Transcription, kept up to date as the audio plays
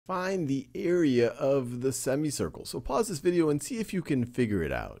Find the area of the semicircle. So pause this video and see if you can figure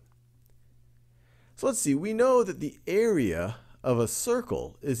it out. So let's see, we know that the area of a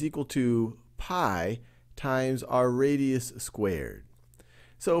circle is equal to pi times our radius squared.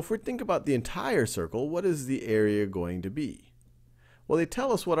 So if we think about the entire circle, what is the area going to be? Well, they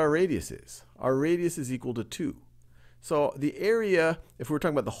tell us what our radius is. Our radius is equal to 2. So the area, if we were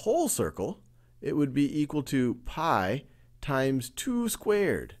talking about the whole circle, it would be equal to pi times 2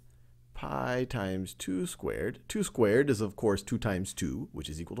 squared. Pi times 2 squared. 2 squared is, of course, 2 times 2, which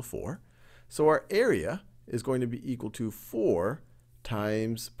is equal to 4. So our area is going to be equal to 4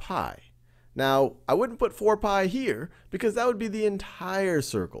 times pi. Now, I wouldn't put 4 pi here because that would be the entire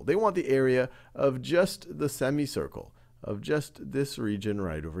circle. They want the area of just the semicircle, of just this region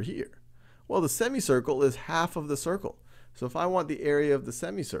right over here. Well, the semicircle is half of the circle. So if I want the area of the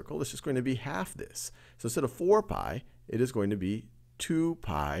semicircle, it's just going to be half this. So instead of 4 pi, it is going to be 2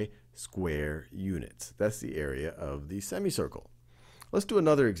 pi square units. That's the area of the semicircle. Let's do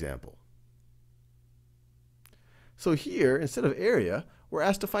another example. So here, instead of area, we're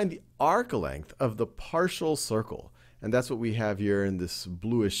asked to find the arc length of the partial circle. And that's what we have here in this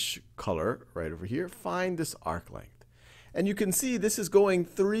bluish color right over here. Find this arc length. And you can see this is going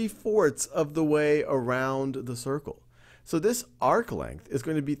 3/4 of the way around the circle. So this arc length is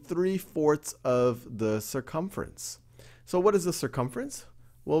going to be 3/4 of the circumference. So what is the circumference?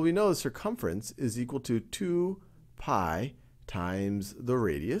 Well, we know the circumference is equal to 2 pi times the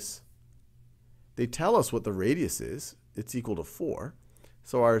radius. They tell us what the radius is. It's equal to 4.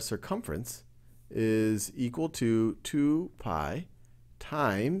 So our circumference is equal to 2 pi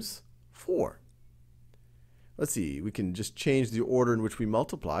times 4. Let's see, we can just change the order in which we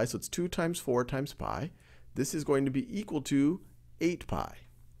multiply. So it's 2 times 4 times pi. This is going to be equal to 8 pi.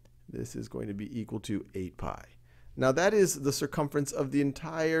 This is going to be equal to 8 pi. Now that is the circumference of the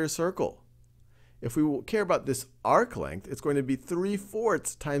entire circle. If we care about this arc length, it's going to be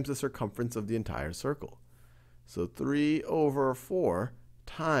 3/4 times the circumference of the entire circle. So 3/4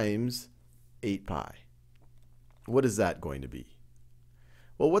 times 8 pi. What is that going to be?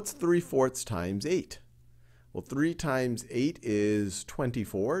 Well, what's 3/4 times 8? Well, 3 times 8 is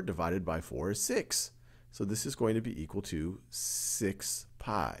 24, divided by 4 is 6. So this is going to be equal to 6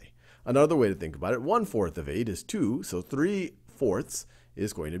 pi. Another way to think about it, 1/4 of 8 is 2, so 3/4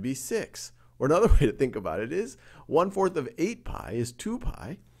 is going to be 6. Or another way to think about it is 1/4 of 8 pi is 2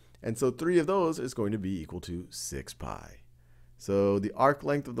 pi, and so 3 of those is going to be equal to 6 pi. So the arc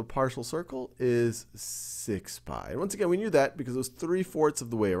length of the partial circle is 6 pi. And once again, we knew that because it was 3/4 of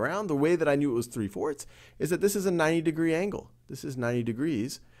the way around. The way that I knew it was 3/4 is that this is a 90-degree angle. This is 90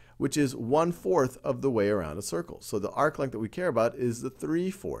 degrees, which is 1/4 of the way around a circle. So the arc length that we care about is the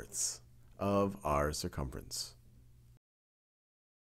 3/4 of our circumference.